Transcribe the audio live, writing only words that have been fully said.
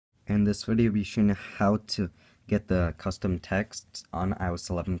In this video, I'll be showing you how to get the custom text on iOS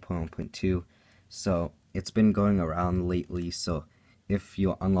 11.1.2. So it's been going around lately, so if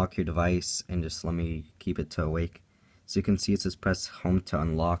you unlock your device and just let me keep it to awake, so you can see it says press home to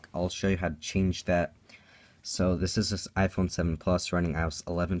unlock. I'll show you how to change that. So this is this iPhone 7 Plus running iOS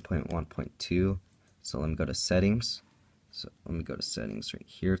 11.1.2. So let me go to settings. So let me go to settings right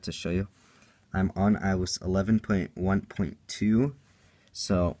here to show you. I'm on iOS 11.1.2.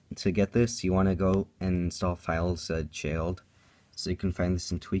 So to get this, you want to go and install files jailed. So you can find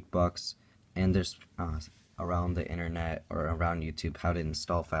this in Tweakbox, and there's around the internet or around YouTube how to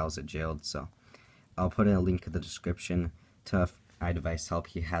install files jailed. So I'll put in a link in the description to iDevice Help.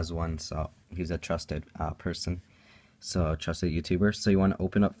 He has one, so he's a trusted person, so a trusted YouTuber. So you want to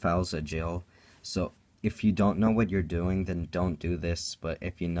open up files jail. So if you don't know what you're doing, then don't do this. But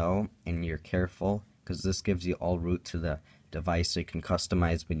if you know and you're careful, because this gives you all root to the device so you can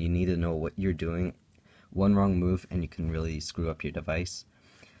customize, but you need to know what you're doing. One wrong move and you can really screw up your device.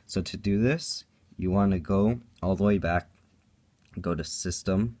 So to do this, you want to go all the way back, go to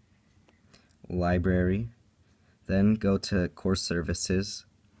System, Library, then go to Core Services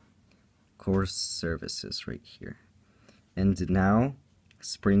right here. And now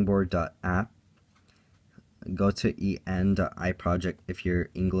springboard.app, go to en.iProject. If you're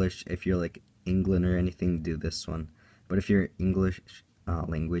English, if you're like England or anything, do this one. But if you're English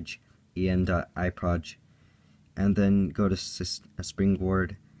language, en.iProj, and then go to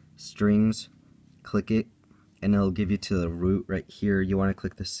Springboard Strings, click it, and it'll give you to the root right here. You want to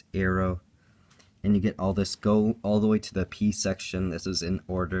click this arrow, and you get all this. Go all the way to the P section. This is in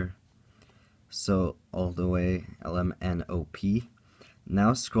order. So all the way LMNOP.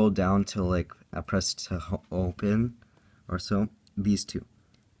 Now scroll down to like press to open, or so. These two.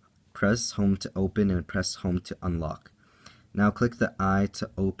 Press home to open and press home to unlock. Now click the I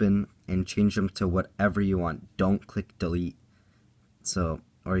to open and change them to whatever you want. Don't click delete, so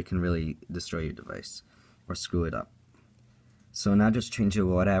or you can really destroy your device or screw it up. So now just change it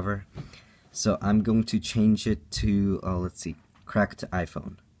whatever. So I'm going to change it to let's see, cracked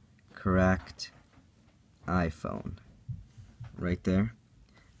iPhone. Cracked iPhone. Right there.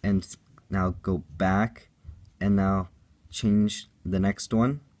 And now go back and now change the next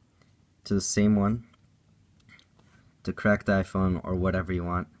one to the same one, to cracked iPhone or whatever you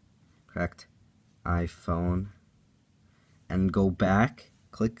want. Cracked iPhone. And go back,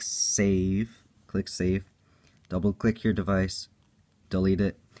 click save, double click your device, delete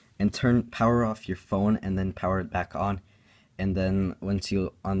it, and power off your phone and then power it back on. And then once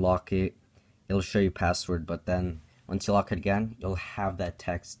you unlock it, it'll show you password, but then once you lock it again, you'll have that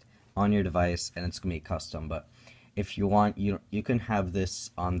text on your device and it's gonna be custom. But if you want, you can have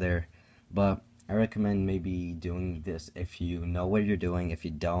this on there, but I recommend maybe doing this if you know what you're doing. If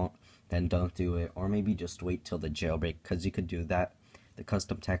you don't, then don't do it, or maybe just wait till the jailbreak, because you could do that, the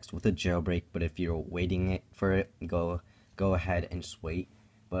custom text with a jailbreak. But if you're waiting for it, go ahead and just wait.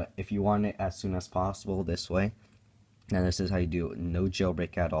 But if you want it as soon as possible this way, then this is how you do it. No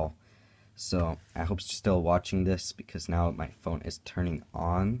jailbreak at all. So I hope you're still watching this, because now my phone is turning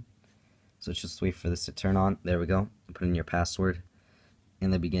on. So just wait for this to turn on. There we go. Put in your password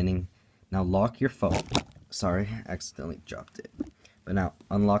in the beginning. Now lock your phone. Sorry, I accidentally dropped it. But now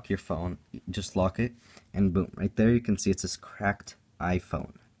unlock your phone. Just lock it, and boom, right there you can see it says cracked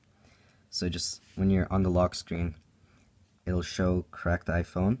iPhone. So just when you're on the lock screen, it'll show cracked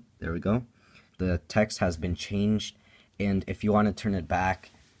iPhone. There we go. The text has been changed, and if you want to turn it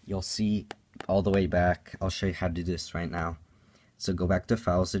back, you'll see all the way back. I'll show you how to do this right now. So go back to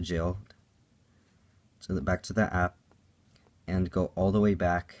files jailed, back to the app, and go all the way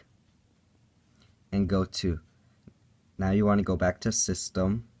back and go to, now you want to go back to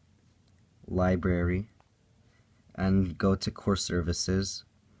System, Library, and go to Core Services.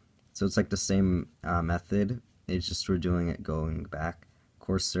 So it's like the same method, it's just we're doing it going back.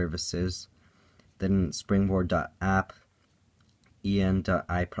 Core Services, then springboard.app,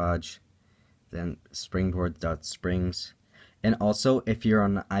 en.iProj, then springboard.springs. And also, if you're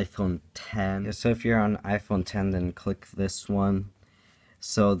on iPhone 10, so if you're on iPhone 10, then click this one.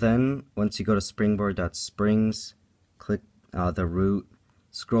 So then, once you go to springboard.springs, click the root,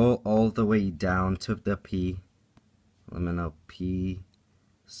 scroll all the way down to the P, let me know P.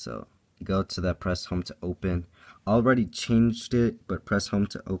 So go to that, press home to open. Already changed it, but press home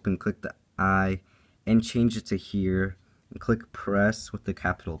to open, click the I, and change it to here, and click press with the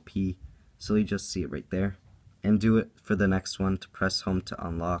capital P, so you just see it right there. And do it for the next one, to press home to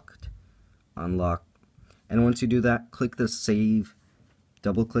unlock. And once you do that, click the save,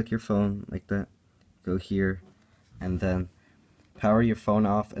 double click your phone like that, go here, and then power your phone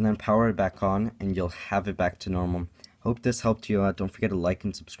off, and then power it back on, and you'll have it back to normal. Hope this helped you out. Don't forget to like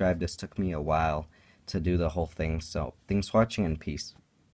and subscribe. This took me a while to do the whole thing, so thanks for watching and peace.